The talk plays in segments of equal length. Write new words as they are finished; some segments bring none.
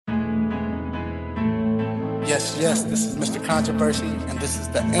Yes, this is Mr. Controversy, and this is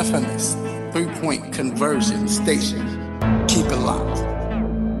the infamous three-point conversion station. Keep it locked.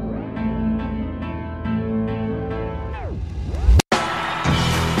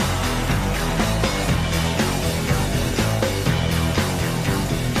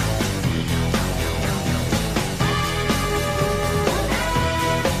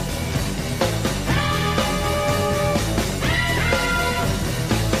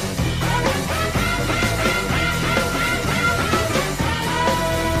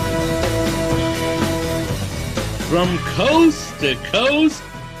 From coast to coast,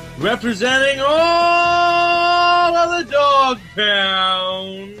 representing all of the dog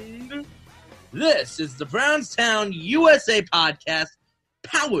pound, this is the BrownsTownUSA podcast,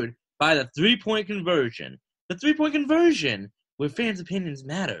 powered by the three-point conversion. The three-point conversion, where fans' opinions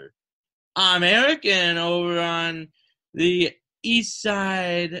matter. I'm Eric, and over on the east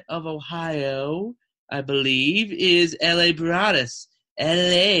side of Ohio, I believe, is L.A. Broadus.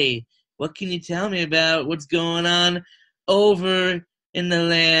 L.A., what can you tell me about what's going on over in the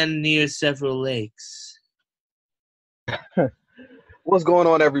land near several lakes? What's going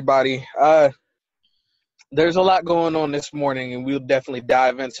on, everybody? There's a lot going on this morning, and we'll definitely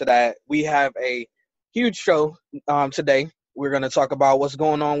dive into that. We have a huge show today. We're going to talk about what's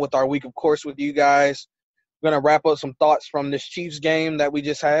going on with our week, of course, with you guys. We're going to wrap up some thoughts from this Chiefs game that we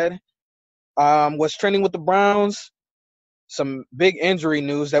just had. What's trending with the Browns? Some big injury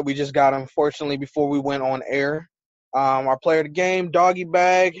news that we just got, unfortunately, before we went on air. Our player of the game, doggy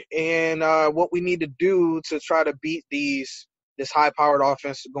bag, and what we need to do to try to beat this high-powered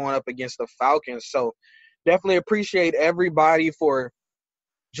offense going up against the Falcons. So definitely appreciate everybody for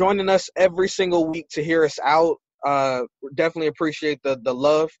joining us every single week to hear us out. Definitely appreciate the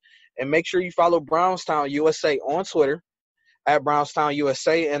love. And make sure you follow Brownstown USA on Twitter at Brownstown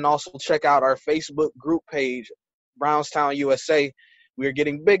USA, and also check out our Facebook group page, Brownstown USA. We are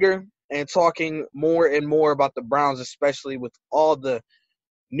getting bigger and talking more and more about the Browns, especially with all the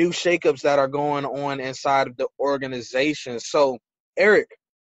new shakeups that are going on inside of the organization. So, Eric.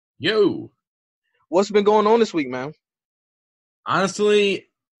 Yo. What's been going on this week, man? Honestly,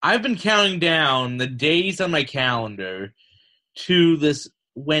 I've been counting down the days on my calendar to this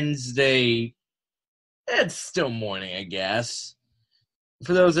Wednesday. It's still morning, I guess.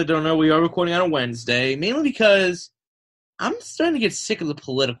 For those that don't know, we are recording on a Wednesday, mainly because I'm starting to get sick of the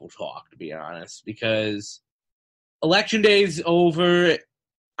political talk, to be honest, because Election Day is over.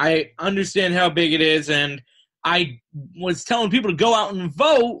 I understand how big it is, and I was telling people to go out and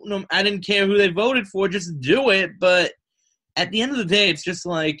vote. I didn't care who they voted for, just do it. But at the end of the day, it's just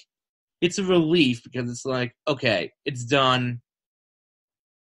like, it's a relief because it's like, okay, it's done.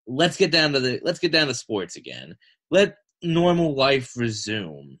 Let's get down to sports again. Let normal life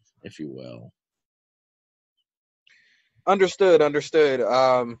resume, if you will. Understood. I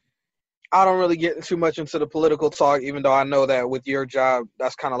don't really get too much into the political talk, even though I know that with your job,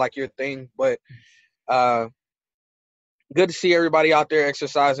 that's kind of like your thing. But good to see everybody out there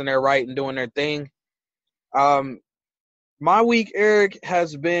exercising their right and doing their thing. My week, Eric,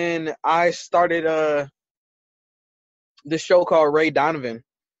 has been, I started this show called Ray Donovan.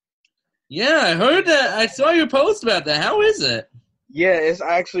 Yeah, I heard that. I saw your post about that. How is it? Yeah, it's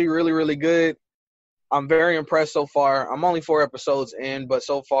actually really, really good. I'm very impressed so far. I'm only 4 episodes in, but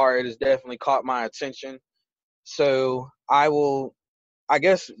so far it has definitely caught my attention. So I will, I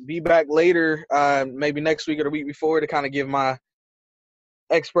guess, be back later, maybe next week or the week before, to kind of give my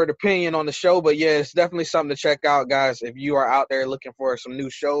expert opinion on the show. But yeah, it's definitely something to check out, guys, if you are out there looking for some new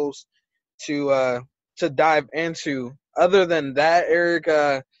shows to dive into. Other than that, Eric,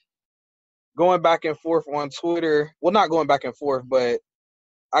 going back and forth on Twitter, well, not going back and forth, but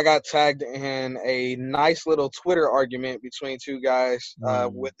I got tagged in a nice little Twitter argument between two guys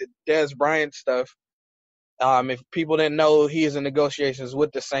with the Dez Bryant stuff. If people didn't know, he is in negotiations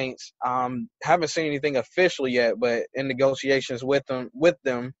with the Saints. Haven't seen anything official yet, but in negotiations with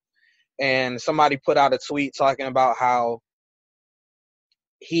them. And somebody put out a tweet talking about how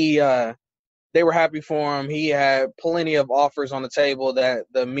they were happy for him. He had plenty of offers on the table that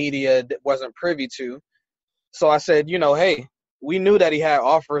the media wasn't privy to. So I said, hey, we knew that he had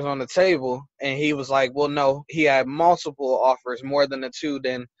offers on the table. And he was like, well, no, he had multiple offers, more than the 2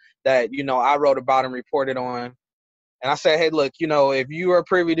 that I wrote about and reported on. And I said, hey, look, if you are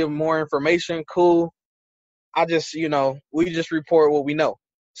privy to more information, cool. I just, we just report what we know.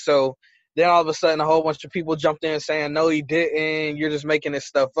 So then all of a sudden a whole bunch of people jumped in saying, no, he didn't. You're just making this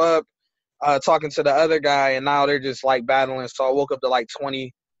stuff up. Talking to the other guy, and now they're just like battling. So I woke up to like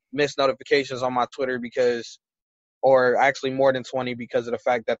 20 missed notifications on my Twitter or actually more than 20, because of the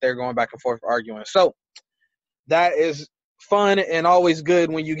fact that they're going back and forth arguing. So that is fun and always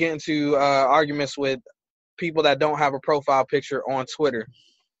good when you get into arguments with people that don't have a profile picture on Twitter.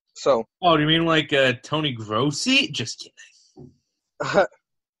 So, Oh, do you mean like Tony Grossi? Just kidding.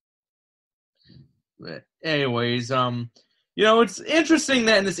 But anyways, it's interesting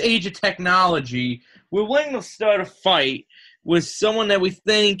that in this age of technology, we're willing to start a fight with someone that we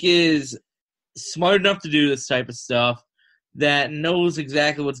think is smart enough to do this type of stuff, that knows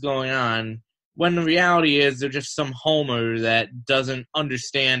exactly what's going on, when the reality is they're just some homer that doesn't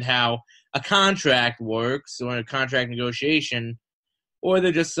understand how a contract works or a contract negotiation, or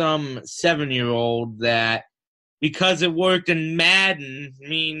they're just some 7-year-old that, because it worked in Madden,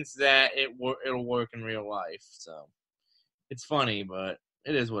 means that it'll work in real life. So it's funny, but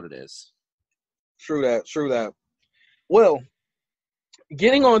it is what it is. True that. Well,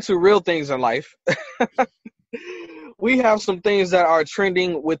 getting on to real things in life, we have some things that are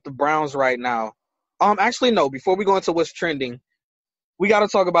trending with the Browns right now. Actually, no. Before we go into what's trending, we got to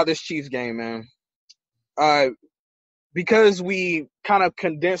talk about this Chiefs game, man. Because we kind of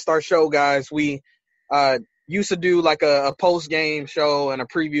condensed our show, guys. We used to do like a post-game show and a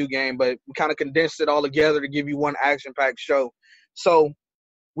preview game, but we kind of condensed it all together to give you one action-packed show. So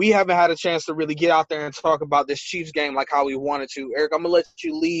we haven't had a chance to really get out there and talk about this Chiefs game like how we wanted to. Eric, I'm going to let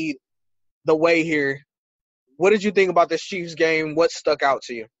you lead the way here. What did you think about this Chiefs game? What stuck out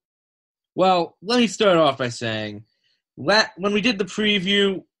to you? Well, let me start off by saying, when we did the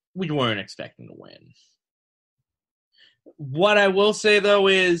preview, we weren't expecting to win. What I will say, though,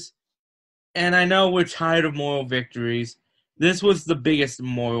 is, and I know we're tired of moral victories, this was the biggest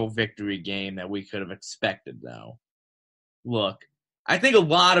moral victory game that we could have expected, though. Look, I think a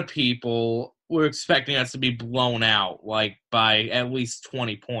lot of people were expecting us to be blown out, like, by at least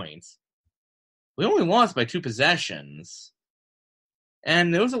 20 points. We only lost by 2 possessions.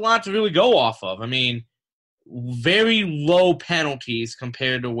 And there was a lot to really go off of. I mean, very low penalties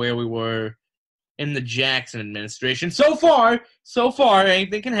compared to where we were in the Jackson administration. So far,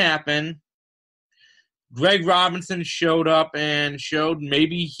 anything can happen. Greg Robinson showed up and showed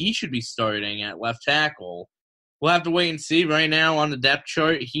maybe he should be starting at left tackle. We'll have to wait and see. Right now on the depth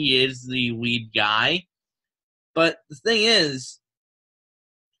chart, he is the lead guy. But the thing is,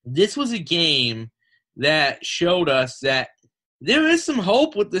 this was a game that showed us that there is some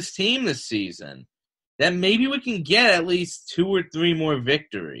hope with this team this season, that maybe we can get at least 2 or 3 more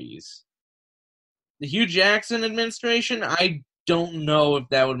victories. The Hugh Jackson administration, I don't know if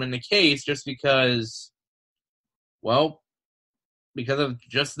that would have been the case, just because of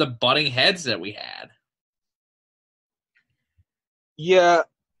just the butting heads that we had. Yeah,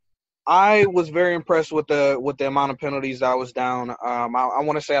 I was very impressed with the amount of penalties that was down. I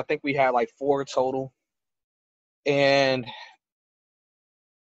want to say I think we had like 4 total, and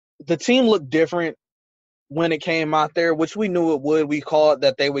the team looked different when it came out there, which we knew it would. We called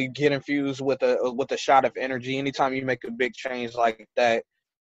that they would get infused with a shot of energy. Anytime you make a big change like that,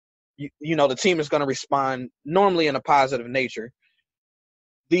 you know the team is going to respond normally in a positive nature.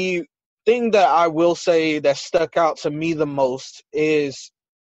 The thing that I will say that stuck out to me the most is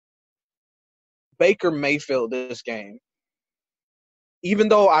Baker Mayfield this game. Even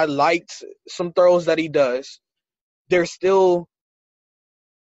though I liked some throws that he does, there's still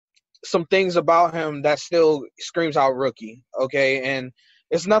some things about him that still screams out rookie, okay? And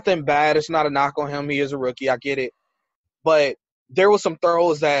it's nothing bad. It's not a knock on him. He is a rookie. I get it. But there was some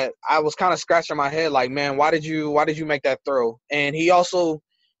throws that I was kind of scratching my head like, man, why did you make that throw? And he also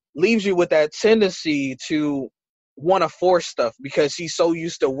leaves you with that tendency to want to force stuff because he's so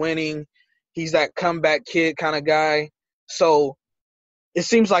used to winning. He's that comeback kid kind of guy. So it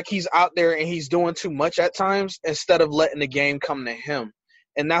seems like he's out there and he's doing too much at times instead of letting the game come to him.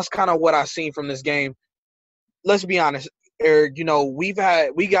 And that's kind of what I've seen from this game. Let's be honest, Eric, we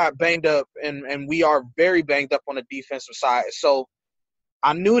got banged up and we are very banged up on the defensive side. So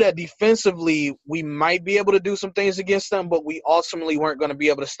I knew that defensively we might be able to do some things against them, but we ultimately weren't going to be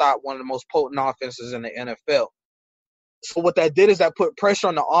able to stop one of the most potent offenses in the NFL. So what that did is that put pressure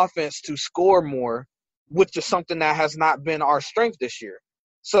on the offense to score more, which is something that has not been our strength this year.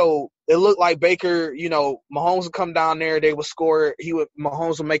 So it looked like Baker, Mahomes would come down there, they would score.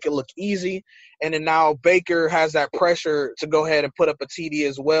 Mahomes would make it look easy. And then now Baker has that pressure to go ahead and put up a TD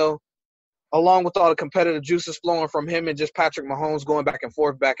as well, along with all the competitive juices flowing from him and just Patrick Mahomes going back and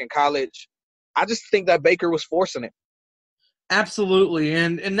forth back in college. I just think that Baker was forcing it. Absolutely.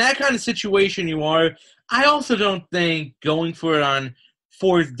 And in that kind of situation you are, I also don't think going for it on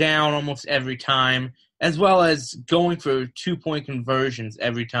 4th down almost every time, as well as going for 2-point conversions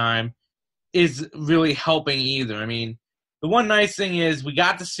every time, is really helping either. I mean, the one nice thing is we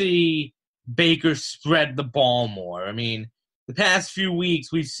got to see Baker spread the ball more. I mean, the past few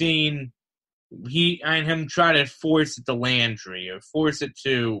weeks we've seen he and him try to force it to Landry or force it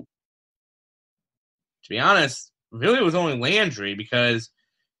to be honest, really it was only Landry because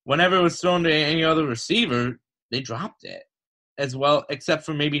whenever it was thrown to any other receiver, they dropped it as well, except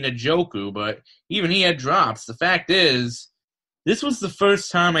for maybe Njoku, but even he had drops. The fact is, this was the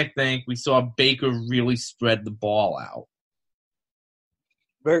first time I think we saw Baker really spread the ball out.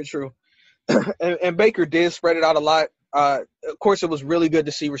 Very true. and Baker did spread it out a lot. Of course, it was really good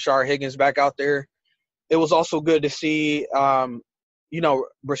to see Rashard Higgins back out there. It was also good to see, Rashard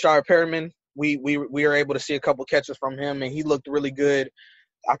Perriman. We were able to see a couple catches from him, and he looked really good.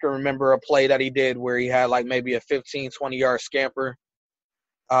 I can remember a play that he did where he had like maybe a 15, 20-yard scamper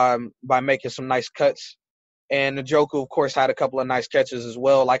by making some nice cuts. And Njoku, of course, had a couple of nice catches as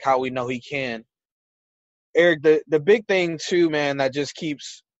well, like how we know he can. Eric, the big thing, too, man, that just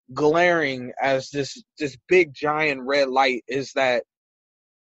keeps glaring as this big, giant red light is that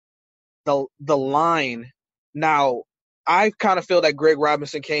the line. Now, I kind of feel that Greg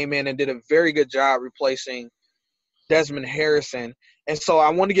Robinson came in and did a very good job replacing Desmond Harrison. And so I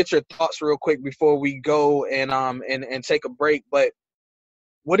want to get your thoughts real quick before we go and take a break. But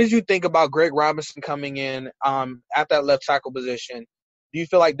what did you think about Greg Robinson coming in at that left tackle position? Do you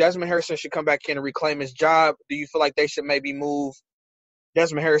feel like Desmond Harrison should come back in and reclaim his job? Do you feel like they should maybe move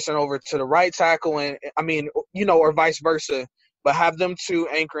Desmond Harrison over to the right tackle or vice versa, but have them two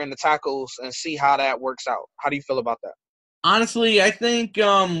anchor in the tackles and see how that works out? How do you feel about that? Honestly, I think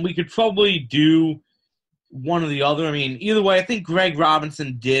we could probably do one or the other. I mean, either way, I think Greg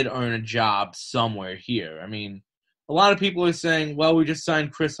Robinson did earn a job somewhere here. I mean, a lot of people are saying, well, we just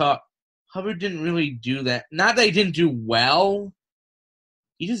signed Chris Hubbard. Hubbard didn't really do that. Not that he didn't do well.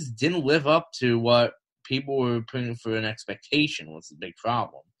 He just didn't live up to what people were putting for an expectation was the big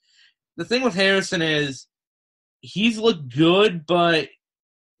problem. The thing with Harrison is he's looked good, but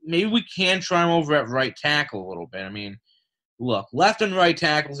maybe we can try him over at right tackle a little bit. I mean, look, left and right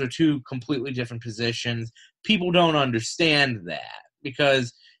tackles are two completely different positions. People don't understand that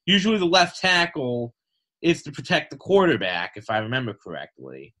because usually the left tackle is to protect the quarterback, if I remember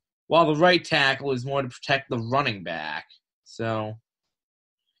correctly, while the right tackle is more to protect the running back. So,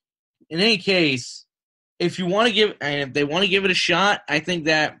 in any case, if they want to give it a shot, I think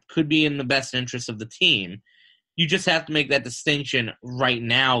that could be in the best interest of the team. You just have to make that distinction right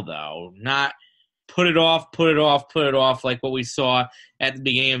now, though, not put it off like what we saw at the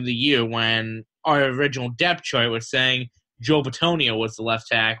beginning of the year when our original depth chart was saying Joe Bitonio was the left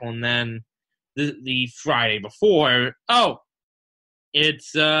tackle, and then the Friday before,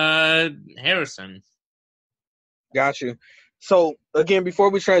 it's Harrison. Got you. So, again, before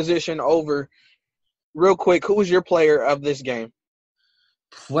we transition over, real quick, who was your player of this game?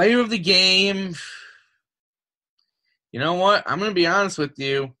 Player of the game, you know what? I'm going to be honest with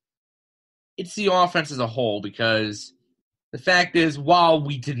you. It's the offense as a whole because the fact is, while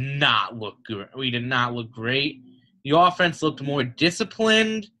we did not look great, the offense looked more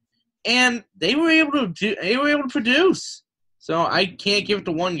disciplined, and they were able to produce. So I can't give it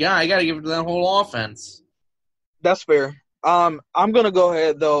to one guy. I got to give it to that whole offense. That's fair. I'm going to go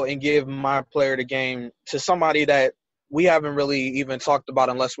ahead, though, and give my player of the game to somebody that we haven't really even talked about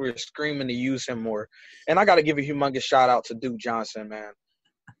unless we're screaming to use him more. And I got to give a humongous shout-out to Duke Johnson, man.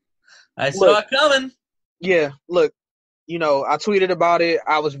 I saw it coming. Yeah, look, I tweeted about it.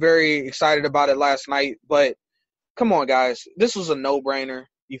 I was very excited about it last night. But come on, guys. This was a no-brainer.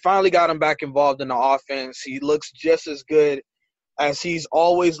 You finally got him back involved in the offense. He looks just as good as he's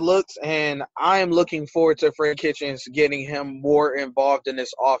always looked, and I am looking forward to Fred Kitchens getting him more involved in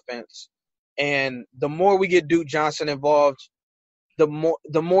this offense. And the more we get Duke Johnson involved, the more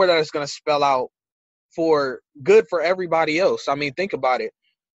that it's going to spell out for good for everybody else. I mean, think about it.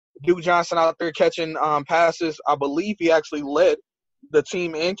 Duke Johnson out there catching passes. I believe he actually led the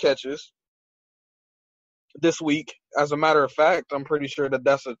team in catches this week. As a matter of fact, I'm pretty sure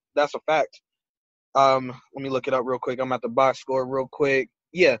that's a fact. Let me look it up real quick. I'm at the box score real quick.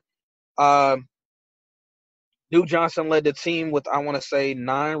 Yeah. Duke Johnson led the team with, I want to say,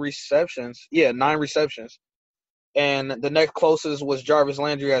 9 receptions. Yeah, 9 receptions. And the next closest was Jarvis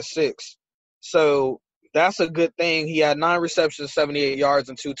Landry at 6. So that's a good thing. He had 9 receptions, 78 yards,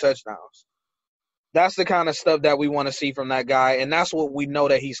 and 2 touchdowns. That's the kind of stuff that we want to see from that guy, and that's what we know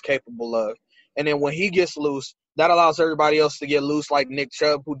that he's capable of. And then when he gets loose, that allows everybody else to get loose, like Nick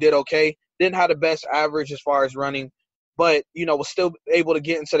Chubb, who did okay. Didn't have the best average as far as running, but, was still able to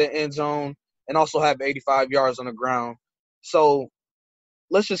get into the end zone and also have 85 yards on the ground. So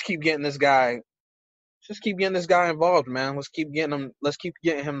let's just keep getting this guy. Just keep getting this guy involved, man. Let's keep getting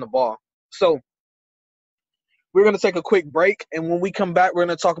him the ball. So we're going to take a quick break, and when we come back, we're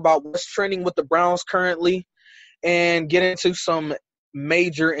going to talk about what's trending with the Browns currently and get into some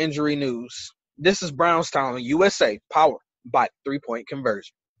major injury news. This is Brownstown USA, powered by 3-Point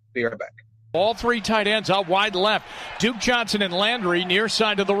Conversion. Be right back. All three tight ends out wide left. Duke Johnson and Landry near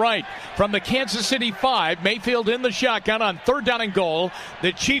side to the right. From the Kansas City 5, Mayfield in the shotgun on 3rd down and goal.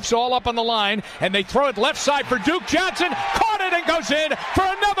 The Chiefs all up on the line, and they throw it left side for Duke Johnson. Caught it and goes in for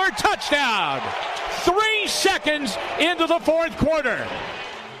another touchdown. 3 seconds into the fourth quarter.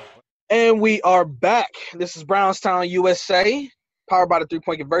 And we are back. This is Brownstown USA, powered by the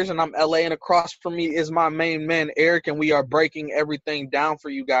 3-Point Conversion. I'm LA, and across from me is my main man, Eric, and we are breaking everything down for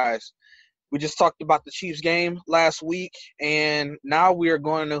you guys. We just talked about the Chiefs game last week, and now we are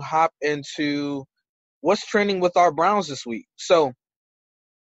going to hop into what's trending with our Browns this week. So,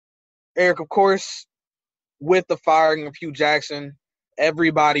 Eric, of course, with the firing of Hugh Jackson,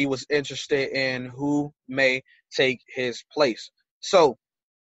 everybody was interested in who may take his place. So,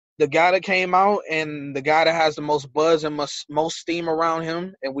 the guy that came out and the guy that has the most buzz and most steam around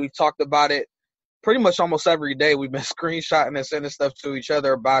him, and we've talked about it pretty much almost every day. We've been screenshotting and sending stuff to each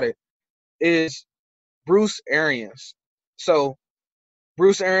other about it, is Bruce Arians. So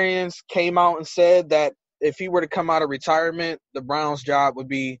Bruce Arians came out and said that if he were to come out of retirement, the Browns job would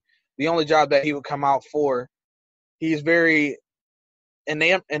be the only job that he would come out for. He's very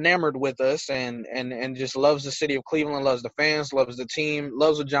enamored with us and just loves the city of Cleveland, loves the fans, loves the team,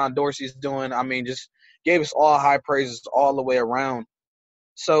 loves what John Dorsey's doing. I mean, just gave us all high praises all the way around.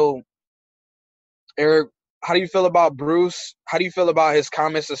 So, Eric, how do you feel about Bruce? How do you feel about his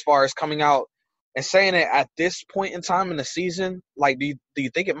comments as far as coming out and saying it at this point in time in the season? Like, do you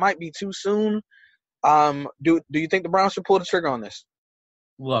think it might be too soon? Do you think the Browns should pull the trigger on this?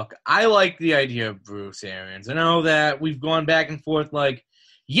 Look, I like the idea of Bruce Arians. I know that we've gone back and forth like,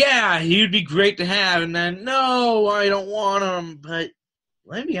 yeah, he'd be great to have, and then, no, I don't want him. But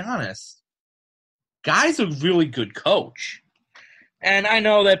let me be honest, guy's a really good coach. And I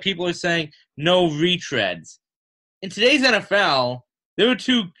know that people are saying no retreads. In today's NFL, there are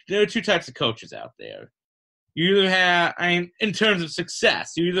two types of coaches out there. You either have, in terms of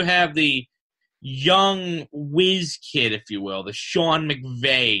success, you either have the young whiz kid, if you will, the Sean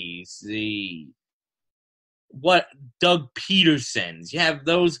McVays, Doug Petersons. You have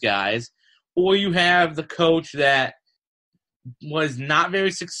those guys, or you have the coach that was not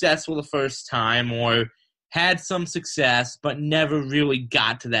very successful the first time, or had some success but never really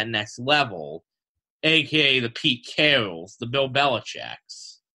got to that next level, a.k.a. the Pete Carrolls, the Bill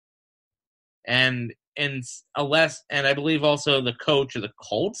Belichicks. And I believe also the coach of the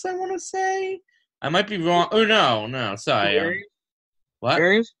Colts, I want to say. I might be wrong. Oh, no, sorry. What?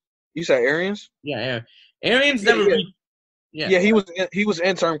 Arians? You said Arians? Yeah. Arians never. Yeah, he was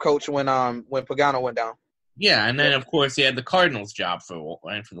interim coach when Pagano went down. Yeah, and then of course he had the Cardinals job for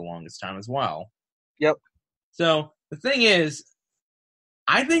the longest time as well. Yep. So the thing is,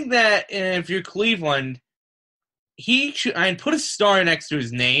 I think that if you're Cleveland, he should put a star next to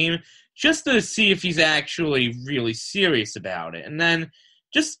his name just to see if he's actually really serious about it, and then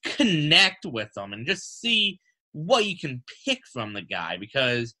just connect with him and just see what you can pick from the guy,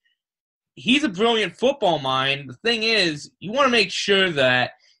 because he's a brilliant football mind. The thing is, you want to make sure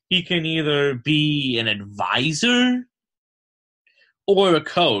that he can either be an advisor or a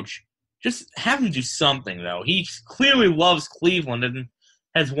coach. Just have him do something, though. He clearly loves Cleveland and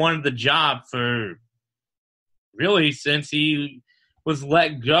has wanted the job for really since he was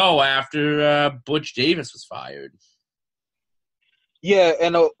let go after Butch Davis was fired. Yeah,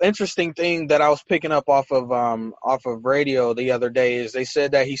 and an interesting thing that I was picking up off of radio the other day is they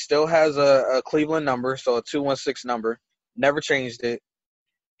said that he still has a Cleveland number, so a 216 number, never changed it.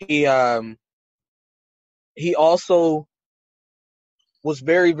 He also was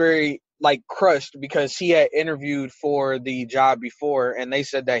very, very crushed because he had interviewed for the job before, and they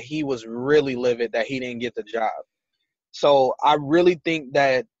said that he was really livid that he didn't get the job. So I really think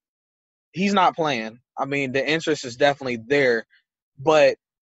that he's not playing. I mean, the interest is definitely there. But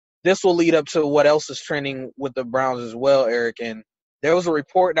this will lead up to what else is trending with the Browns as well, Eric. And there was a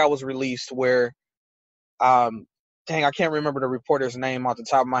report that was released where, I can't remember the reporter's name off the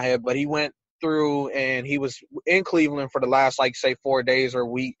top of my head, but he went through and he was in Cleveland for the last, 4 days or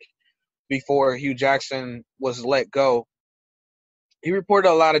week before Hugh Jackson was let go. He reported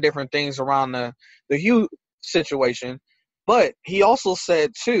a lot of different things around the Hugh situation, but he also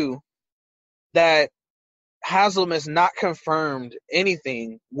said, too, that Haslam has not confirmed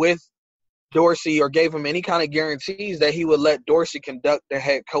anything with Dorsey or gave him any kind of guarantees that he would let Dorsey conduct the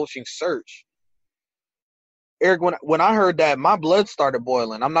head coaching search. Eric, when I heard that, my blood started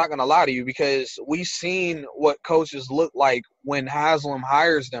boiling. I'm not going to lie to you, because we've seen what coaches look like when Haslam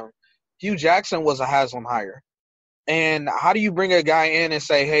hires them. Hugh Jackson was a Haslam hire. And how do you bring a guy in and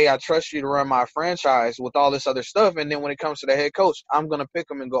say, hey, I trust you to run my franchise with all this other stuff, and then when it comes to the head coach, I'm going to pick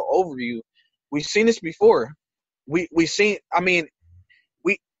him and go over you? We've seen this before.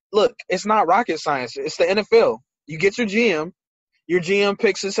 Look, it's not rocket science. It's the NFL. You get your GM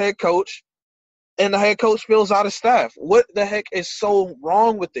picks his head coach, and the head coach fills out his staff. What the heck is so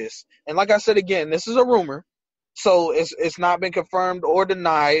wrong with this? And like I said again, this is a rumor, so it's not been confirmed or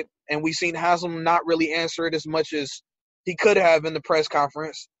denied, and we've seen Haslam not really answer it as much as he could have in the press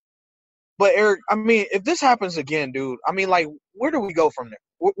conference. But Eric, if this happens again, dude, where do we go from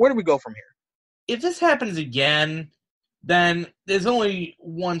there? Where do we go from here? If this happens again, then there's only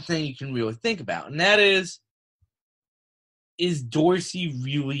one thing you can really think about, and that is Dorsey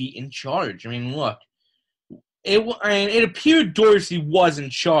really in charge? Look, it appeared Dorsey was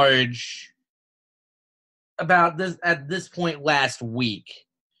in charge about this at this point last week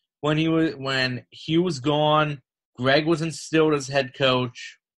when Hugh was gone. Greg was instilled as head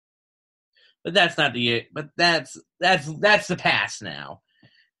coach, but that's not But that's the past now.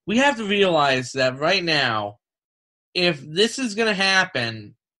 We have to realize that right now, if this is going to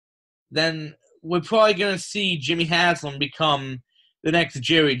happen, then we're probably going to see Jimmy Haslam become the next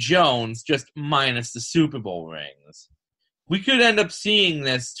Jerry Jones, just minus the Super Bowl rings. We could end up seeing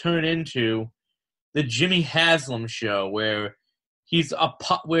this turn into the Jimmy Haslam show, where he's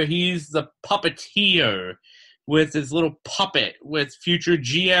the puppeteer with his little puppet with future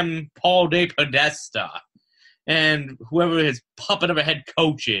GM Paul DePodesta and whoever his puppet of a head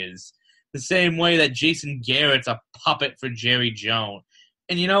coach is. The same way that Jason Garrett's a puppet for Jerry Jones.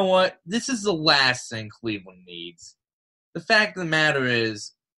 And you know what? This is the last thing Cleveland needs. The fact of the matter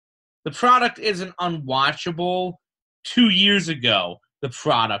is, the product isn't unwatchable. 2 years ago, the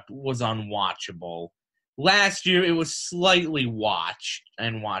product was unwatchable. Last year, it was slightly watched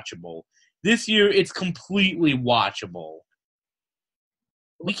and watchable. This year, it's completely watchable.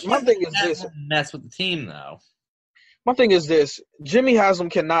 We can't mess with the team, though. My thing is this. Jimmy Haslam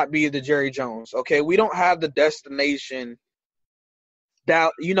cannot be the Jerry Jones, okay? We don't have the destination.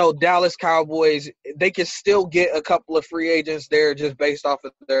 Dallas Cowboys, they can still get a couple of free agents there just based off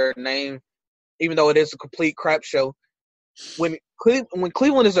of their name, even though it is a complete crap show. When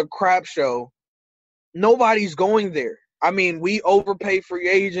Cleveland is a crap show, nobody's going there. We overpay free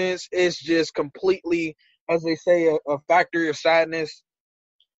agents. It's just completely, as they say, a factory of sadness.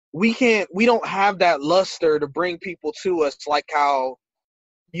 We don't have that luster to bring people to us like how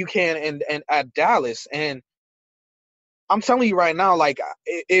you can and at Dallas. And I'm telling you right now,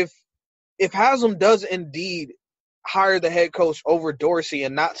 if Haslam does indeed hire the head coach over Dorsey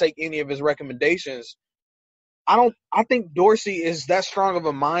and not take any of his recommendations, I think Dorsey is that strong of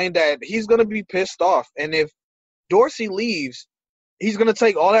a mind that he's going to be pissed off. And if Dorsey leaves, he's going to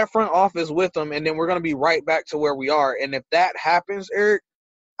take all that front office with him, and then we're going to be right back to where we are. And if that happens, Eric,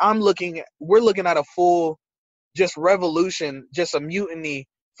 we're looking at a full just revolution, just a mutiny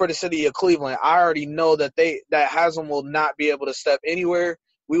for the city of Cleveland. I already know that Haslam will not be able to step anywhere.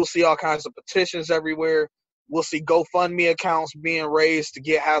 We will see all kinds of petitions everywhere. We'll see GoFundMe accounts being raised to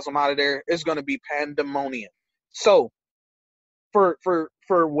get Haslam out of there. It's going to be pandemonium. So for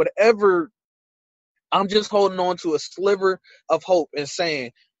whatever, I'm just holding on to a sliver of hope and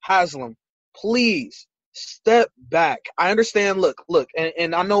saying, Haslam, please step back. I understand. Look,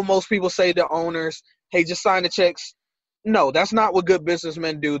 and I know most people say to owners, hey, just sign the checks. No, that's not what good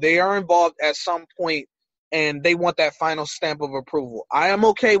businessmen do. They are involved at some point, and they want that final stamp of approval. I am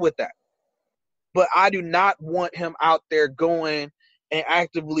okay with that. But I do not want him out there going and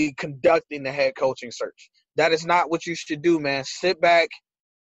actively conducting the head coaching search. That is not what you should do, man. Sit back.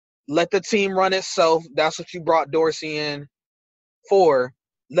 Let the team run itself. That's what you brought Dorsey in for.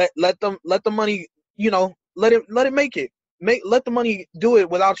 Let the money, let it make it. Let the money do it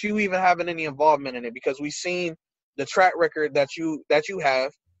without you even having any involvement in it, because we've seen the track record that you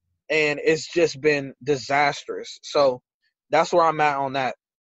have, and it's just been disastrous. So that's where I'm at on that.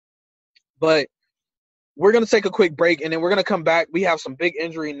 But we're going to take a quick break, and then we're going to come back. We have some big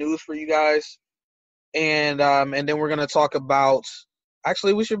injury news for you guys. And then we're going to talk about –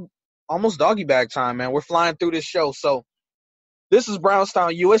 actually, we should – almost doggy bag time, man. We're flying through this show. So this is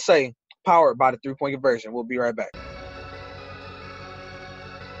Brownstown USA, powered by the 3-Point Conversion. We'll be right back.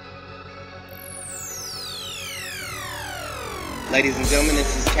 Ladies and gentlemen,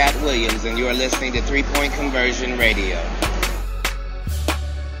 this is Cat Williams, and you are listening to 3-Point Conversion Radio.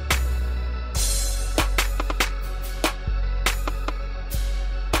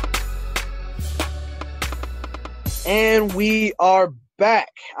 And we are back.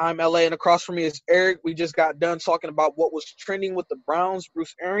 I'm LA, and across from me is Eric. We just got done talking about what was trending with the Browns,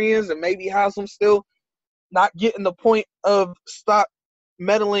 Bruce Arians, and maybe has them still not getting the point of stop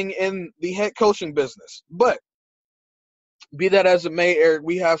meddling in the head coaching business. But be that as it may, Eric,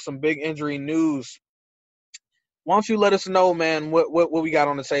 we have some big injury news. Why don't you let us know, man, what we got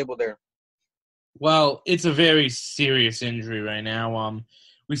on the table there? Well, it's a very serious injury right now.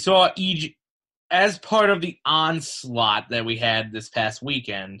 We saw as part of the onslaught that we had this past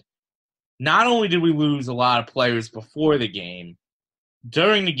weekend. Not only did we lose a lot of players before the game,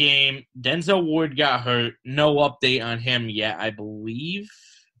 during the game, Denzel Ward got hurt. No update on him yet, I believe.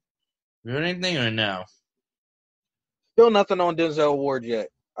 You heard anything or no? Still nothing on Denzel Ward yet.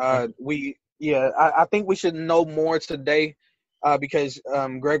 I think we should know more today because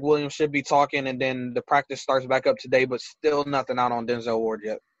Greg Williams should be talking, and then the practice starts back up today, but still nothing out on Denzel Ward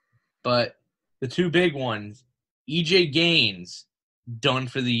yet. But the two big ones, E.J. Gaines, done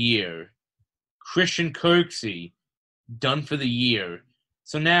for the year. Christian Kirksey, done for the year.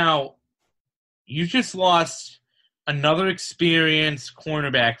 So now you just lost another experienced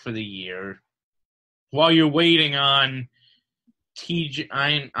cornerback for the year while you're waiting on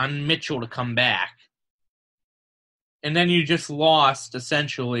Mitchell to come back. And then you just lost,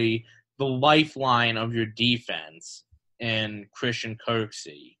 essentially, the lifeline of your defense in Christian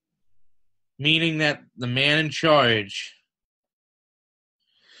Kirksey. Meaning that the man in charge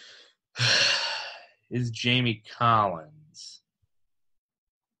is Jamie Collins.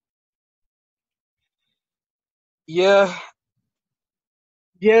 Yeah,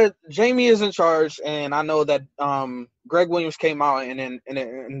 Jamie is in charge, and I know that Greg Williams came out and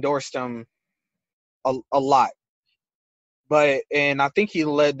endorsed him a lot. And I think he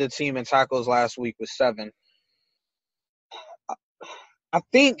led the team in tackles last week with 7. I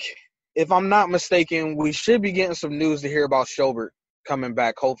think, if I'm not mistaken, we should be getting some news to hear about Schobert coming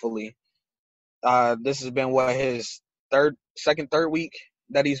back, hopefully. This has been, his third week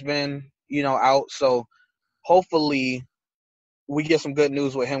that he's been, out. So hopefully we get some good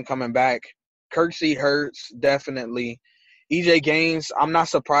news with him coming back. Kirksey hurts, definitely. E.J. Gaines, I'm not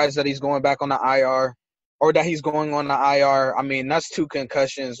surprised that he's going back on the IR or that he's going on the IR. I mean, that's 2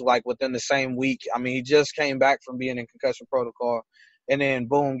 concussions, within the same week. I mean, he just came back from being in concussion protocol, and then,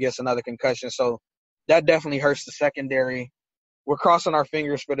 boom, gets another concussion. So that definitely hurts the secondary. We're crossing our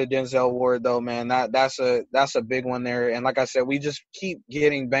fingers for the Denzel Ward, though, man. That's a big one there. And like I said, we just keep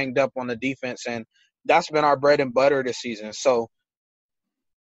getting banged up on the defense, and that's been our bread and butter this season. So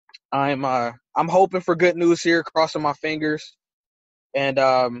I'm hoping for good news here, crossing my fingers.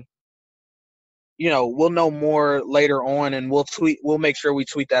 And we'll know more later on, and we'll make sure we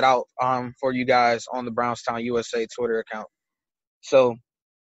tweet that out for you guys on the BrownsTownUSA Twitter account. So,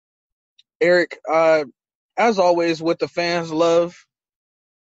 Eric, as always, with the fans' love,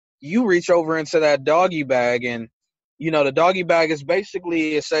 you reach over into that doggy bag, and the doggy bag is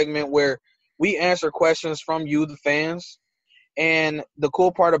basically a segment where we answer questions from you, the fans. And the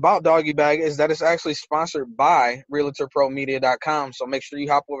cool part about Doggy Bag is that it's actually sponsored by RealtorProMedia.com. So make sure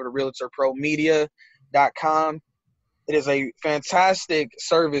you hop over to RealtorProMedia.com. It is a fantastic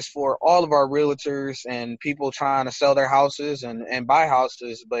service for all of our realtors and people trying to sell their houses and buy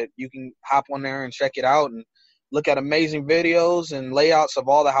houses. But you can hop on there and check it out and look at amazing videos and layouts of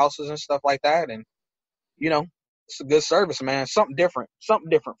all the houses and stuff like that. And, it's a good service, man. Something different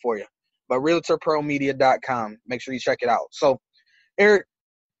for you. But RealtorProMedia.com. Make sure you check it out. So, Eric,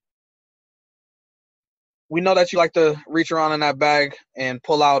 we know that you like to reach around in that bag and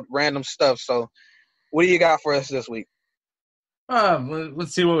pull out random stuff. So, what do you got for us this week?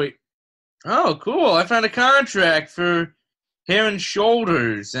 Let's see what we. Oh, cool! I found a contract for Hair and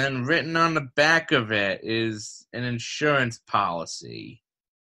Shoulders, and written on the back of it is an insurance policy.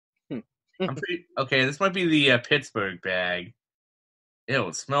 Okay. This might be the Pittsburgh bag. Ew,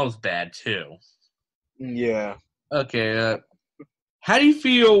 it smells bad, too. Yeah. Okay, how do you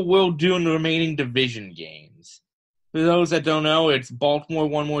feel we'll do in the remaining division games? For those that don't know, it's Baltimore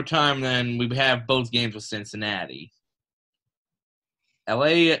one more time, then we have both games with Cincinnati.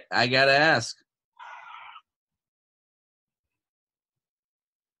 LA, I gotta ask.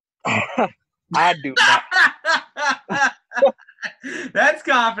 I do not. That's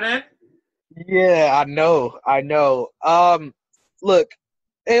confident. Yeah, I know. Look,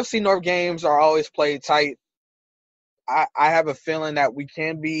 AFC North games are always played tight. I have a feeling that we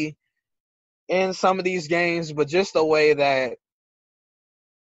can be in some of these games, but just the way that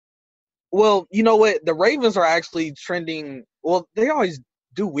 – well, you know what? The Ravens are actually trending – well, they always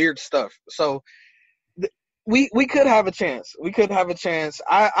do weird stuff. So we could have a chance. We could have a chance.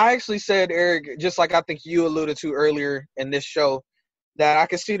 I actually said, Eric, just like I think you alluded to earlier in this show, that I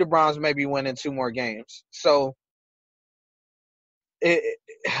could see the Browns maybe winning 2 more games. So it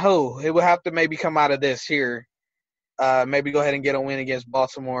would have to maybe come out of this here. Maybe go ahead and get a win against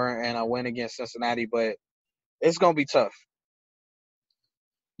Baltimore and a win against Cincinnati, but it's going to be tough.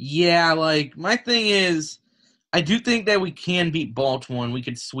 Yeah, like, my thing is, I do think that we can beat Baltimore and we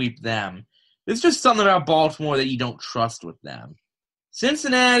could sweep them. There's just something about Baltimore that you don't trust with them.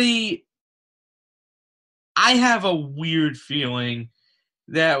 Cincinnati, I have a weird feeling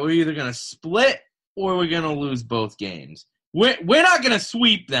that we're either going to split or we're going to lose both games. We're not going to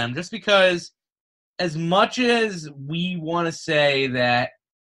sweep them just because as much as we want to say that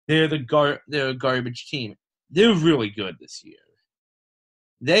they're a garbage team, they're really good this year.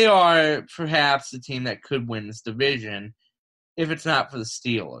 They are perhaps the team that could win this division if it's not for the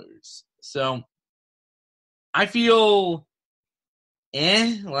Steelers. So I feel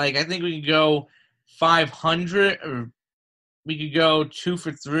like I think we could go 500 or we could go 2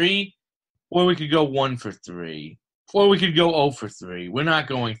 for 3 or we could go 1 for 3 or we could go 0 for 3. We're not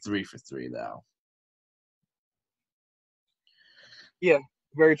going 3 for 3 though. Yeah,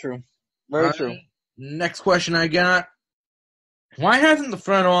 very true. Very true. Next question I got. Why hasn't the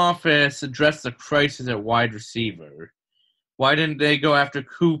front office addressed the crisis at wide receiver? Why didn't they go after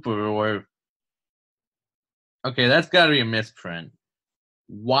Cooper or... Okay, that's got to be a misprint.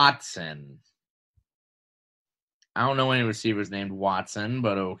 Watson. I don't know any receivers named Watson,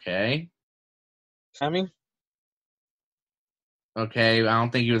 but okay. Sammy? Okay, I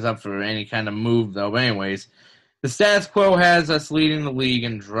don't think he was up for any kind of move, though. But anyways, the status quo has us leading the league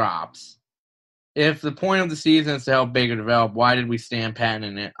in drops. If the point of the season is to help Baker develop, why did we stand pat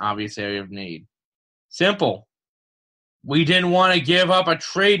in an obvious area of need? Simple. We didn't want to give up a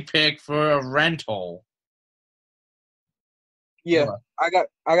trade pick for a rental. Yeah, I got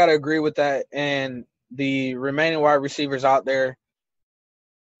to agree with that. And the remaining wide receivers out there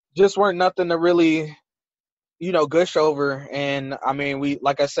just weren't nothing to really, gush over. And I mean, we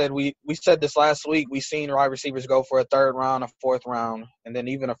said this last week. We seen wide receivers go for a 3rd round, a 4th round, and then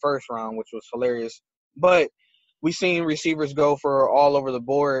even a 1st round, which was hilarious. But we seen receivers go for all over the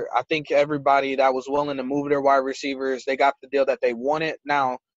board. I think everybody that was willing to move their wide receivers, they got the deal that they wanted.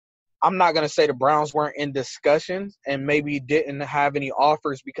 Now, I'm not going to say the Browns weren't in discussions and maybe didn't have any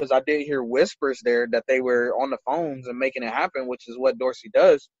offers, because I did hear whispers there that they were on the phones and making it happen, which is what Dorsey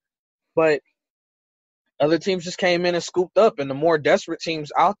does. But other teams just came in and scooped up, and the more desperate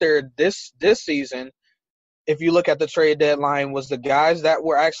teams out there this season, if you look at the trade deadline, was the guys that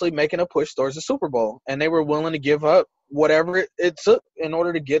were actually making a push towards the Super Bowl, and they were willing to give up whatever it took in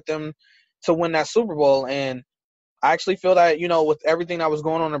order to get them to win that Super Bowl. And I actually feel that, with everything that was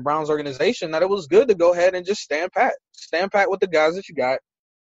going on in the Browns organization, that it was good to go ahead and just stand pat with the guys that you got.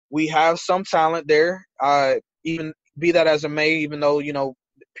 We have some talent there, even be that as it may, even though,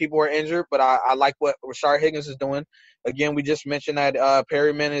 people are injured, but I like what Rashard Higgins is doing. Again, we just mentioned that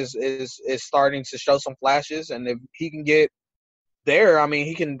Perryman is starting to show some flashes, and if he can get there, I mean,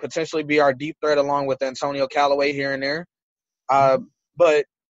 he can potentially be our deep threat along with Antonio Callaway here and there. But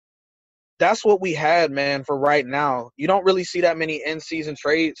that's what we had, man, for right now. You don't really see that many in-season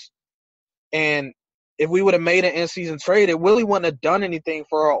trades, and if we would have made an in-season trade, it really wouldn't have done anything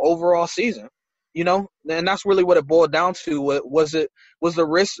for our overall season. And that's really what it boiled down to. Was the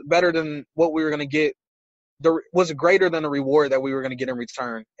risk better than what we were going to get? Was it greater than the reward that we were going to get in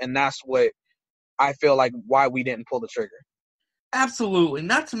return? And that's what I feel like why we didn't pull the trigger. Absolutely.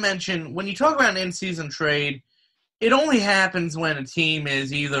 Not to mention, when you talk about an in-season trade, it only happens when a team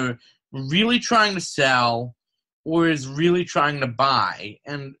is either really trying to sell or is really trying to buy.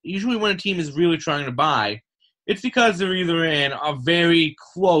 And usually when a team is really trying to buy, it's because they're either in a very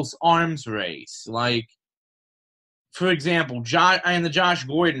close arms race. Like, for example, in the Josh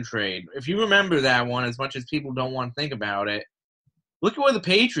Gordon trade, if you remember that one, as much as people don't want to think about it, look at where the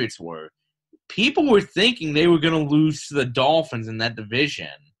Patriots were. People were thinking they were going to lose to the Dolphins in that division.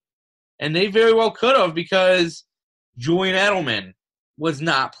 And they very well could have, because Julian Edelman was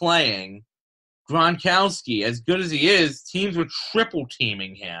not playing. Gronkowski, as good as he is, teams were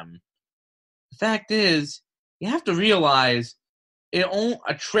triple-teaming him. The fact is, you have to realize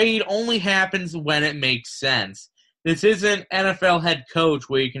a trade only happens when it makes sense. This isn't NFL head coach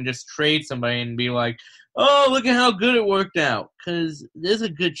where you can just trade somebody and be like, oh, look at how good it worked out. Because there's a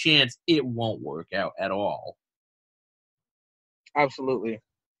good chance it won't work out at all. Absolutely.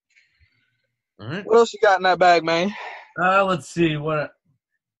 All right. What else you got in that bag, man? Let's see.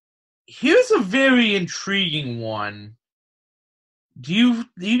 Here's a very intriguing one. Do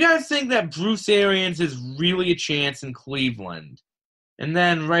you guys think that Bruce Arians is really a chance in Cleveland? And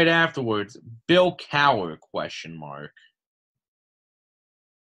then right afterwards, Bill Cowher, ?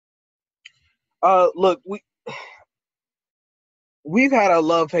 Look, we've had a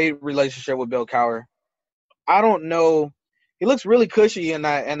love-hate relationship with Bill Cowher. I don't know. He looks really cushy in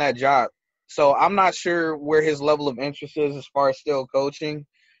that job. So I'm not sure where his level of interest is as far as still coaching.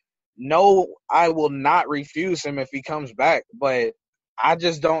 No, I will not refuse him if he comes back, but I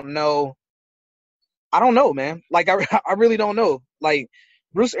just don't know. I don't know, man. Like, I really don't know. Like,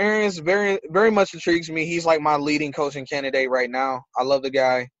 Bruce Arians very, very much intrigues me. He's like my leading coaching candidate right now. I love the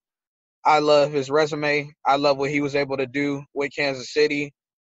guy. I love his resume. I love what he was able to do with Kansas City.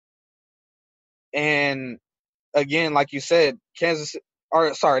 And again, like you said,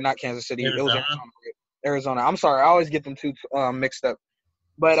 not Kansas City. Arizona. It was Arizona. I'm sorry. I always get them two mixed up.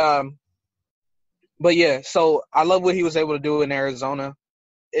 But yeah, so I love what he was able to do in Arizona.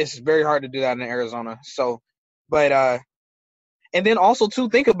 It's very hard to do that in Arizona. So, but and then also too,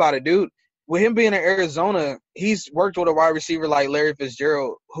 think about it, dude. With him being in Arizona, he's worked with a wide receiver like Larry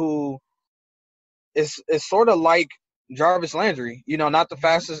Fitzgerald, who is sort of like Jarvis Landry. You know, not the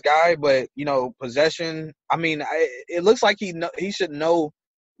fastest guy, but possession. I mean, it looks like he should know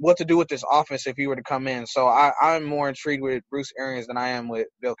what to do with this offense if he were to come in. So I'm more intrigued with Bruce Arians than I am with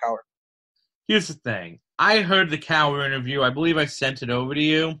Bill Cowher. Here's the thing. I heard the Cowher interview. I believe I sent it over to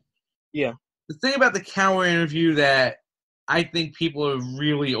you. Yeah. The thing about the Cowher interview that I think people are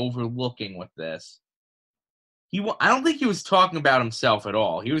really overlooking with this, I don't think he was talking about himself at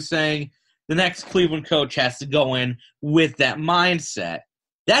all. He was saying the next Cleveland coach has to go in with that mindset.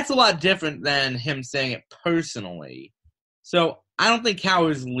 That's a lot different than him saying it personally. So I don't think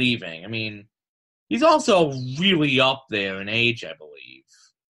Cowher's leaving. I mean, he's also really up there in age, I believe.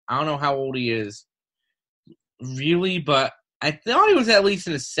 I don't know how old he is really, but I thought he was at least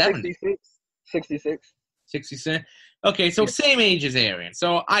in his 70s. 66. 66? Okay, so same age as Arians.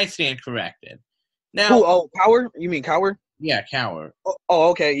 So I stand corrected. Now, who? Oh, Cowher? You mean Cowher? Yeah, Cowher. Oh,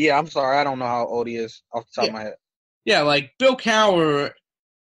 okay. Yeah, I'm sorry. I don't know how old he is off the top of my head. Yeah, like Bill Cowher,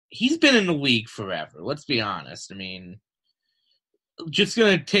 he's been in the league forever. Let's be honest. I mean, just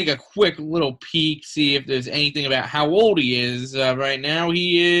going to take a quick little peek, see if there's anything about how old he is. Right now,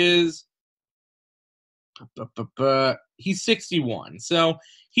 he is... He's 61. So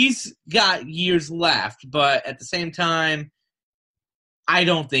he's got years left, but at the same time, I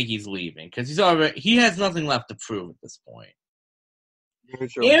don't think he's leaving because he has nothing left to prove at this point.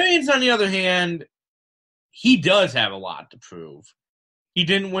 Sure. Arians, on the other hand, he does have a lot to prove. He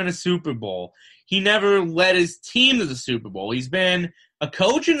didn't win a Super Bowl. He never led his team to the Super Bowl. He's been a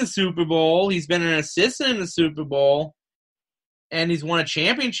coach in the Super Bowl. He's been an assistant in the Super Bowl. And he's won a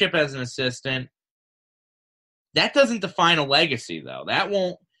championship as an assistant. That doesn't define a legacy, though.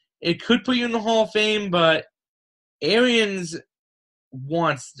 It could put you in the Hall of Fame, but Arians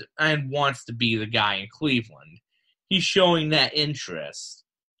wants to be the guy in Cleveland. He's showing that interest.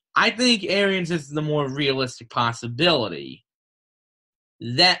 I think Arians is the more realistic possibility.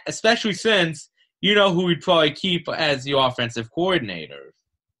 That, especially since you know who we'd probably keep as the offensive coordinator.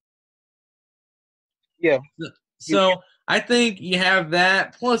 Yeah. So I think you have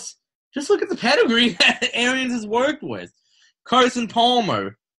that. Plus, just look at the pedigree that Arians has worked with. Carson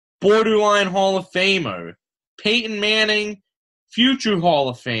Palmer, borderline Hall of Famer. Peyton Manning, future Hall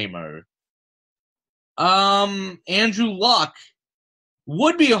of Famer. Andrew Luck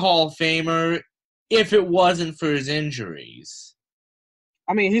would be a Hall of Famer if it wasn't for his injuries.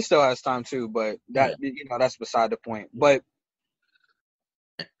 I mean, he still has time too, but that's beside the point. But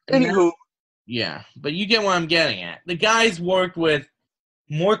anywho, but you get what I'm getting at. The guy's worked with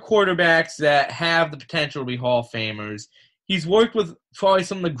more quarterbacks that have the potential to be Hall of Famers. He's worked with probably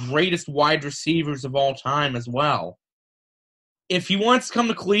some of the greatest wide receivers of all time as well. If he wants to come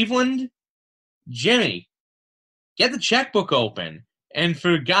to Cleveland, Jimmy, get the checkbook open. And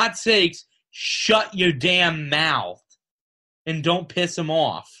for God's sakes, shut your damn mouth and don't piss him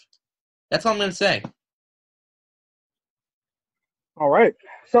off. That's all I'm going to say. All right.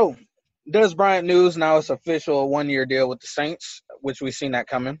 So, Des Bryant news, now it's official, a 1-year deal with the Saints, which we've seen that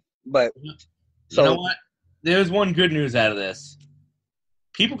coming. But you know what? There's one good news out of this.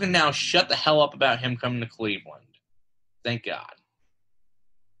 People can now shut the hell up about him coming to Cleveland. Thank God.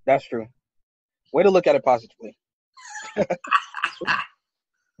 That's true. Way to look at it positively.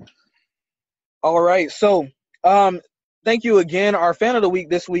 All right. So, thank you again. Our fan of the week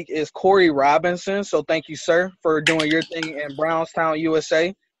this week is Corey Robinson. So thank you, sir, for doing your thing in Brownstown,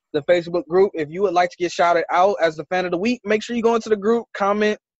 USA, the Facebook group. If you would like to get shouted out as the fan of the week, make sure you go into the group,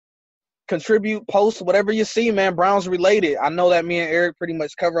 comment contribute, post, whatever you see, man. Browns related. I know that me and Eric pretty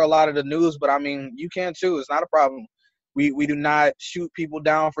much cover a lot of the news, but I mean, you can too. It's not a problem. We do not shoot people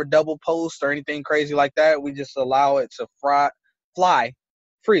down for double posts or anything crazy like that. We just allow it to fly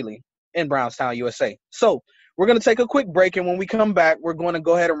freely in Brownstown, USA. So we're going to take a quick break, and when we come back, we're going to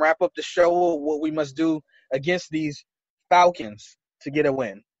go ahead and wrap up the show of what we must do against these Falcons to get a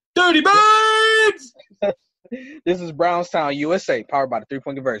win. Dirty Birds! This is Brownstown, USA, powered by the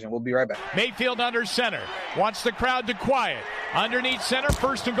 3-point conversion. We'll be right back. Mayfield under center. Wants the crowd to quiet. Underneath center,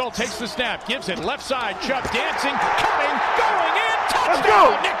 first and goal. Takes the snap. Gives it left side. Chubb dancing. Coming. Going in.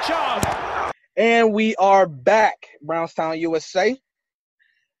 Touchdown, Nick Chubb. And we are back, Brownstown, USA.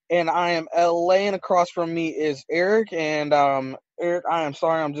 And I am LA, and across from me is Eric. And Eric, I am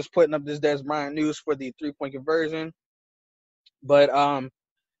sorry. I'm just putting up this Des Bryant news for the 3-point conversion. But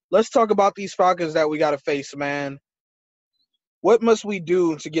let's talk about these Falcons that we got to face, man. What must we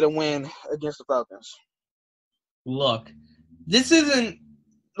do to get a win against the Falcons? Look, this isn't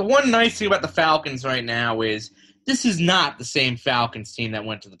 – the one nice thing about the Falcons right now is this is not the same Falcons team that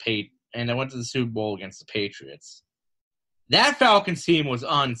went to the Super Bowl against the Patriots. That Falcons team was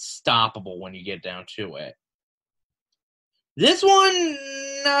unstoppable when you get down to it. This one,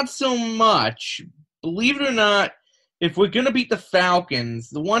 not so much. Believe it or not, if we're going to beat the Falcons,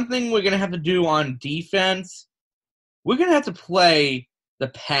 the one thing we're going to have to do on defense, we're going to have to play the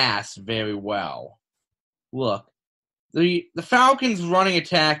pass very well. Look, the Falcons' running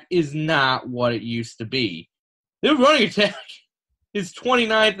attack is not what it used to be. Their running attack is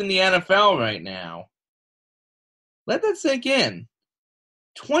 29th in the NFL right now. Let that sink in.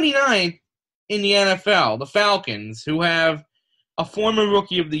 29th in the NFL. The Falcons, who have a former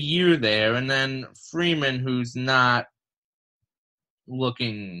Rookie of the Year there, and then Freeman, who's not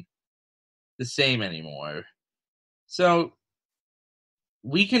looking the same anymore. So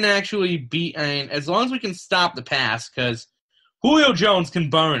we can actually beat, as long as we can stop the pass, because Julio Jones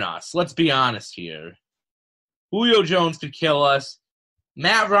can burn us. Let's be honest here. Julio Jones could kill us.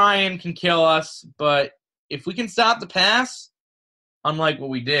 Matt Ryan can kill us, but if we can stop the pass, unlike what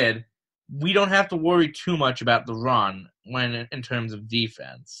we did, we don't have to worry too much about the run when in terms of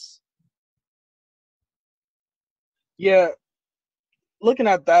defense. Yeah, looking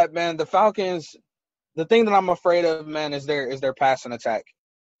at that, man, the Falcons, the thing that I'm afraid of, man, is their passing attack.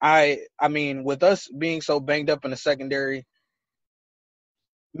 I mean, with us being so banged up in the secondary,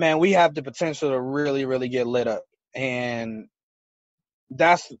 man, we have the potential to really, really get lit up. And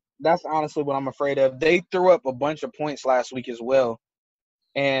that's honestly what I'm afraid of. They threw up a bunch of points last week as well.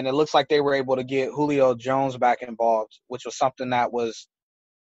 And it looks like they were able to get Julio Jones back involved, which was something that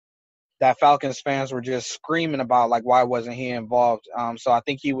Falcons fans were just screaming about, like, why wasn't he involved? So I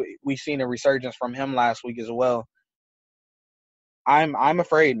think we seen a resurgence from him last week as well. I'm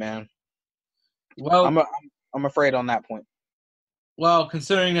afraid, man. Well, I'm afraid on that point. Well,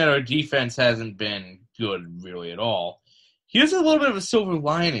 considering that our defense hasn't been good really at all, here's a little bit of a silver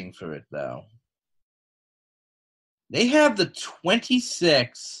lining for it, though. They have the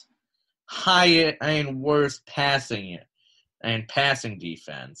 26th highest and worst passing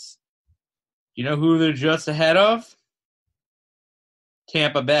defense. You know who they're just ahead of?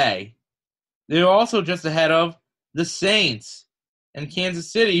 Tampa Bay. They're also just ahead of the Saints and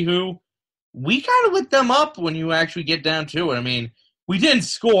Kansas City, who we kind of lit them up when you actually get down to it. I mean, we didn't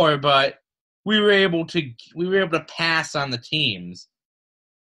score, but we were able to pass on the teams.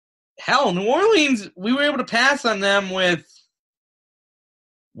 Hell, New Orleans, we were able to pass on them with,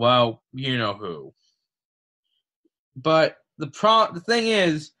 well, you know who. But the thing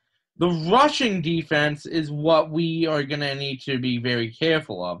is, the rushing defense is what we are going to need to be very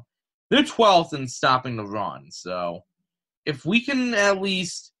careful of. They're 12th in stopping the run. So if we can at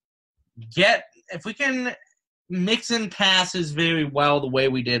least if we can mix in passes very well the way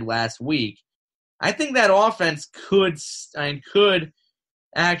we did last week, I think that offense could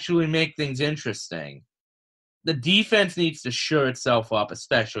actually make things interesting. The defense needs to shore itself up,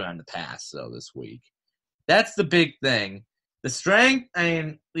 especially on the pass, though, this week. That's the big thing. The strength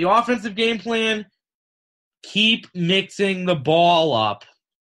and the offensive game plan, keep mixing the ball up.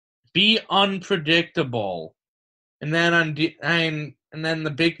 Be unpredictable. And then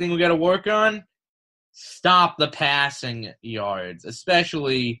the big thing we got to work on, stop the passing yards,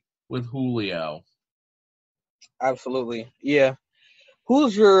 especially with Julio. Absolutely. Yeah.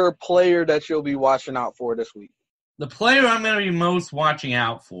 Who's your player that you'll be watching out for this week? The player I'm going to be most watching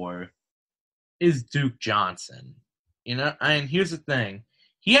out for is Duke Johnson. You know, and here's the thing.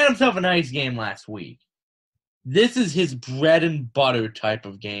 He had himself a nice game last week. This is his bread and butter type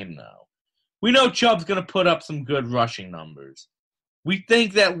of game, though. We know Chubb's going to put up some good rushing numbers. we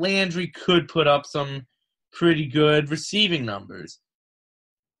think that Landry could put up some pretty good receiving numbers.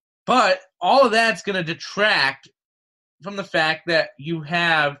 But all of that's going to detract from the fact that you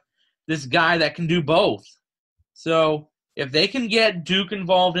have this guy that can do both. So if they can get Duke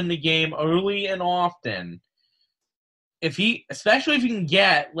involved in the game early and often, especially if he can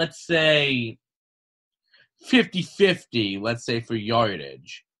get, let's say, 50-50, let's say, for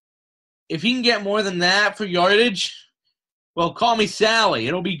yardage. If he can get more than that for yardage, well, call me Sally.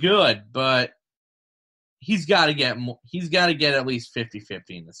 It'll be good, but he's got to get more. He's got to get at least 50-50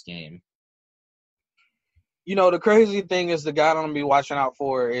 in this game. You know, the crazy thing is the guy I'm going to be watching out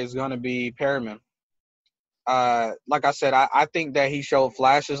for is going to be Perriman. Like I said, I think that he showed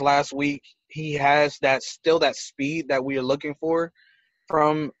flashes last week. He has that speed that we are looking for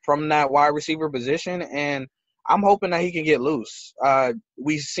from that wide receiver position, and I'm hoping that he can get loose.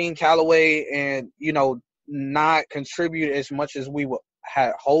 We've seen Callaway and, not contribute as much as we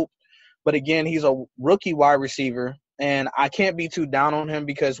had hoped. But, again, he's a rookie wide receiver, and I can't be too down on him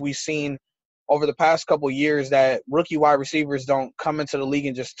because we've seen over the past couple of years that rookie wide receivers don't come into the league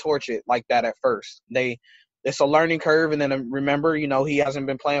and just torch it like that at first. It's a learning curve, and then remember, he hasn't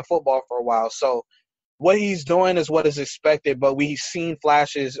been playing football for a while. So what he's doing is what is expected, but we've seen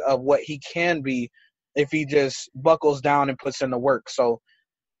flashes of what he can be if he just buckles down and puts in the work. So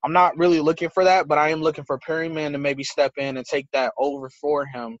I'm not really looking for that, but I am looking for Perryman to maybe step in and take that over for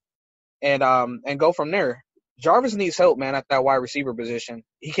him and go from there. Jarvis needs help, man, at that wide receiver position.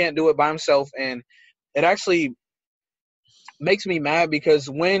 He can't do it by himself, and it actually makes me mad because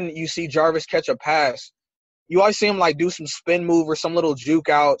when you see Jarvis catch a pass, you always see him do some spin move or some little juke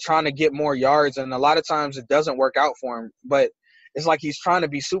out trying to get more yards, and a lot of times it doesn't work out for him. But it's like he's trying to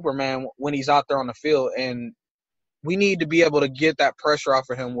be Superman when he's out there on the field, and we need to be able to get that pressure off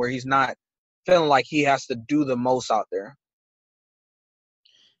of him where he's not feeling like he has to do the most out there.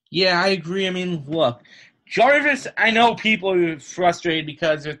 Yeah, I agree. I mean, look, Jarvis, I know people are frustrated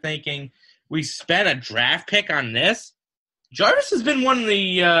because they're thinking we spent a draft pick on this. Jarvis has been one of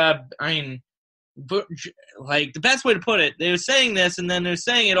the, the best way to put it, they're saying this, and then they're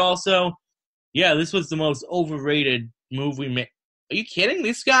saying it also, yeah, this was the most overrated move we made. Are you kidding?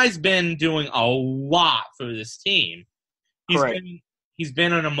 This guy's been doing a lot for this team. He's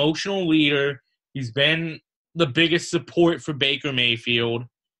been an emotional leader. He's been the biggest support for Baker Mayfield.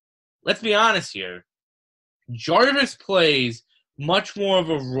 Let's be honest here. Jarvis plays much more of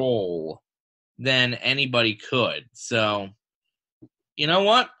a role than anybody could. So, you know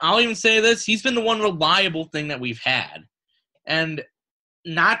what? I'll even say this. He's been the one reliable thing that we've had. And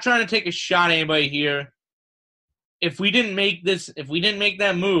not trying to take a shot at anybody here, if we didn't make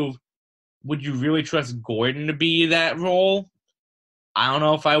that move, would you really trust Gordon to be that role? I don't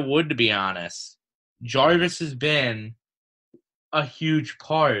know if I would, to be honest. Jarvis has been a huge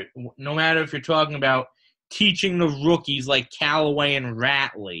part, no matter if you're talking about teaching the rookies like Callaway and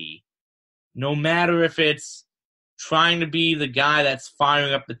Ratley, no matter if it's trying to be the guy that's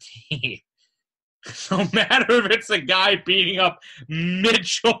firing up the team, no matter if it's a guy beating up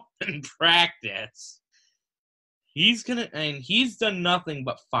Mitchell in practice. He's done nothing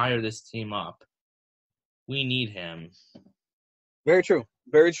but fire this team up. We need him. Very true.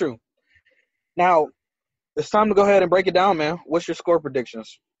 Very true. Now, it's time to go ahead and break it down, man. What's your score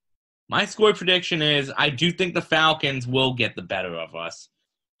predictions? My score prediction is I do think the Falcons will get the better of us.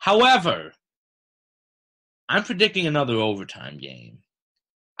 However, I'm predicting another overtime game.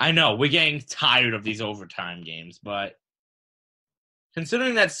 I know, we're getting tired of these overtime games, but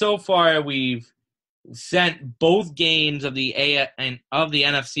considering that so far we've sent both games of the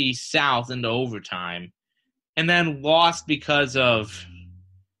NFC South into overtime and then lost because of,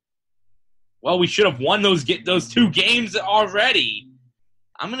 well, we should have won those two games already.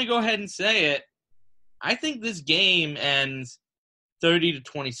 I'm going to go ahead and say it. I think this game ends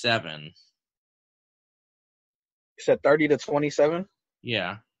 30-27. You said 30-27?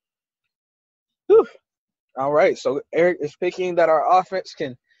 Yeah. Whew. All right. So Eric is picking that our offense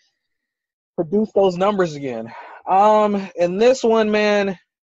can produce those numbers again. In this one, man,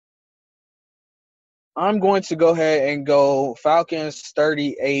 I'm going to go ahead and go Falcons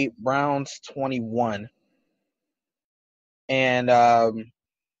 38, Browns 21. And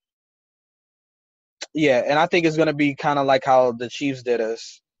and I think it's going to be kind of like how the Chiefs did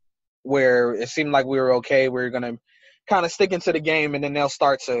us, where it seemed like we were okay. We were going to kind of stick into the game, and then they'll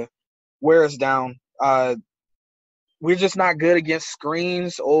start to wear us down. We're just not good against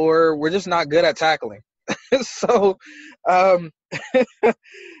screens, or we're just not good at tackling. So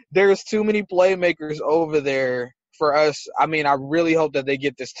there's too many playmakers over there for us. I mean, I really hope that they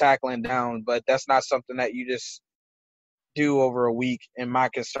get this tackling down, but that's not something that you just do over a week. In my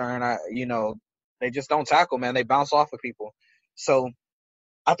concern, they just don't tackle, man. They bounce off of people. So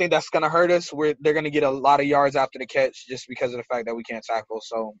I think that's going to hurt us. They're going to get a lot of yards after the catch just because of the fact that we can't tackle.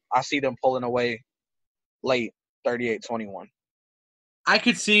 So I see them pulling away late, 38-21. I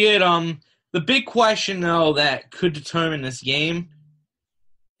could see it. The big question, though, that could determine this game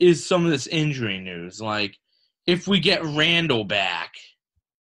is some of this injury news. Like, if we get Randall back,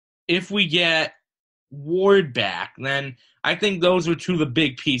 if we get Ward back, then I think those are two of the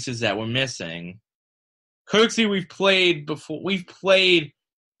big pieces that we're missing. Kirksey, we've played before. We've played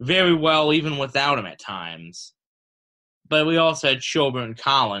very well even without him at times. But we also had Schobert and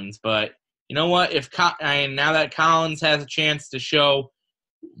Collins. But you know what? Now that Collins has a chance to show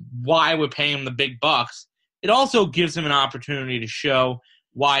why we're paying him the big bucks, it also gives him an opportunity to show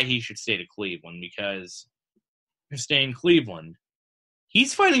why he should stay to Cleveland, because he's staying in Cleveland.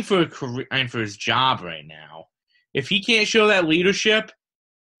 He's fighting for a career and for his job right now. If he can't show that leadership,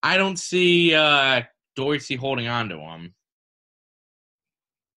 I don't see Dorsey holding on to him.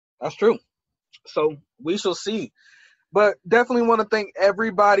 That's true. So we shall see. But definitely want to thank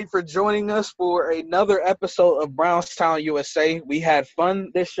everybody for joining us for another episode of Brownstown USA. We had fun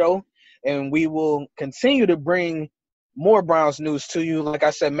this show, and we will continue to bring more Browns news to you. Like I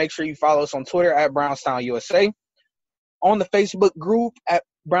said, make sure you follow us on Twitter at Brownstown USA, on the Facebook group at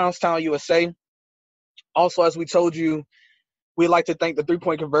Brownstown USA. Also, as we told you, we'd like to thank the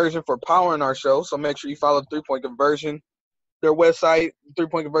 3-Point Conversion for powering our show. So make sure you follow 3-Point Conversion, their website,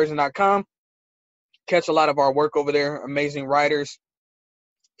 3pointconversion.com. Catch a lot of our work over there. Amazing writers,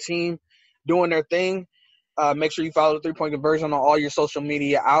 team doing their thing. Make sure you follow the 3-Point Conversion on all your social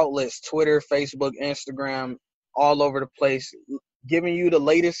media outlets, Twitter, Facebook, Instagram, all over the place, giving you the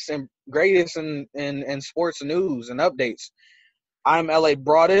latest and greatest in sports news and updates. I'm LA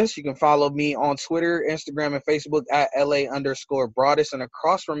Broadus. You can follow me on Twitter, Instagram, and Facebook at LA_Broadus. And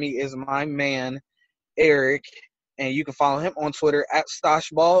across from me is my man, Eric. And you can follow him on Twitter at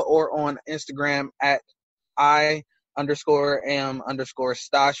Stoshball or on Instagram at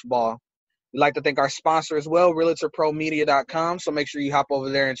I_am_Stoshball. We'd like to thank our sponsor as well, RealtorProMedia.com. So make sure you hop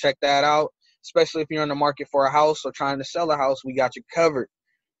over there and check that out, especially if you're in the market for a house or trying to sell a house. We got you covered.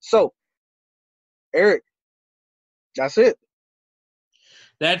 So, Eric, that's it.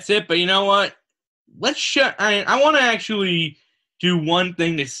 That's it. But you know what? I want to actually do one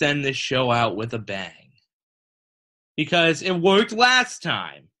thing to send this show out with a bang. Because it worked last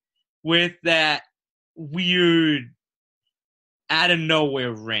time with that weird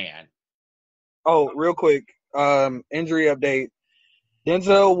out-of-nowhere rant. Oh, real quick, injury update.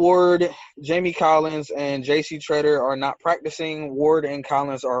 Denzel Ward, Jamie Collins, and J.C. Treader are not practicing. Ward and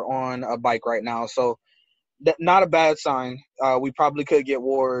Collins are on a bike right now. So, not a bad sign. We probably could get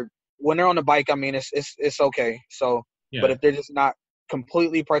Ward. When they're on the bike, I mean, it's okay. So, yeah. But if they're just not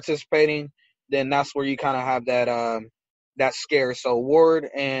completely participating, then that's where you kind of have that scare. So Ward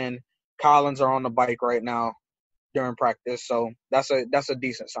and Collins are on the bike right now during practice. So that's a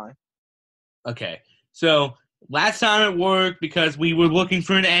decent sign. Okay. So last time it worked because we were looking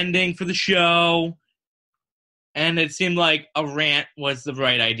for an ending for the show, and it seemed like a rant was the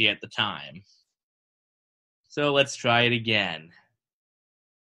right idea at the time. So let's try it again.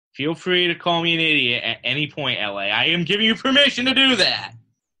 Feel free to call me an idiot at any point, LA. I am giving you permission to do that.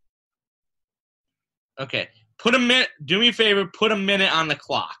 Okay, do me a favor, put a minute on the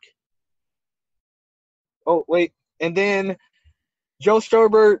clock. Oh, wait. And then Joe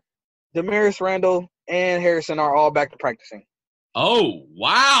Schobert, Damaris Randall, and Harrison are all back to practicing. Oh,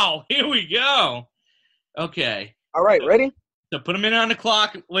 wow. Here we go. Okay. All right, ready? So put a minute on the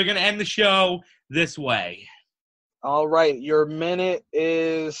clock. We're going to end the show this way. All right, your minute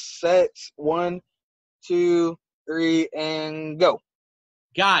is set. 1, 2, 3, and go.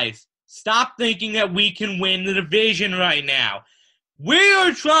 Guys, stop thinking that we can win the division right now. We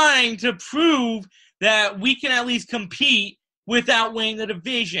are trying to prove that we can at least compete without winning the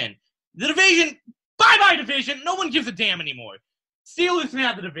division. The division, bye-bye division. No one gives a damn anymore. Steelers can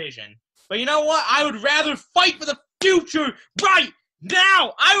have the division. But you know what? I would rather fight for the future right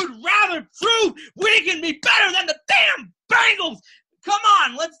now. I would rather prove we can be better than the damn Bengals. Come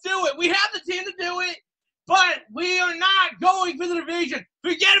on, let's do it. We have the team to do it. But we are not going for the division.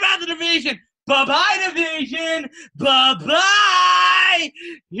 Forget about the division. Bye-bye, division. Bye-bye.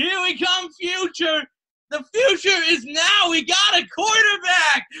 Here we come, future. The future is now. We got a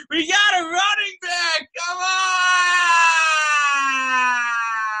quarterback. We got a running back. Come on.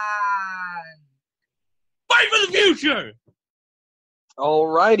 Fight for the future. All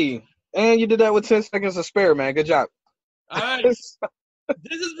righty. And you did that with 10 seconds to spare, man. Good job. All right.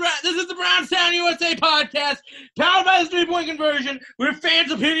 This is the Brownstown USA podcast, powered by the 3-point conversion, where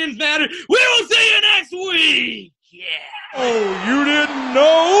fans' opinions matter. We will see you next week. Yeah. Oh, you didn't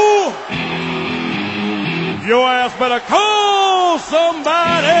know? Your ass better call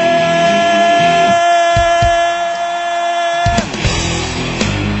somebody.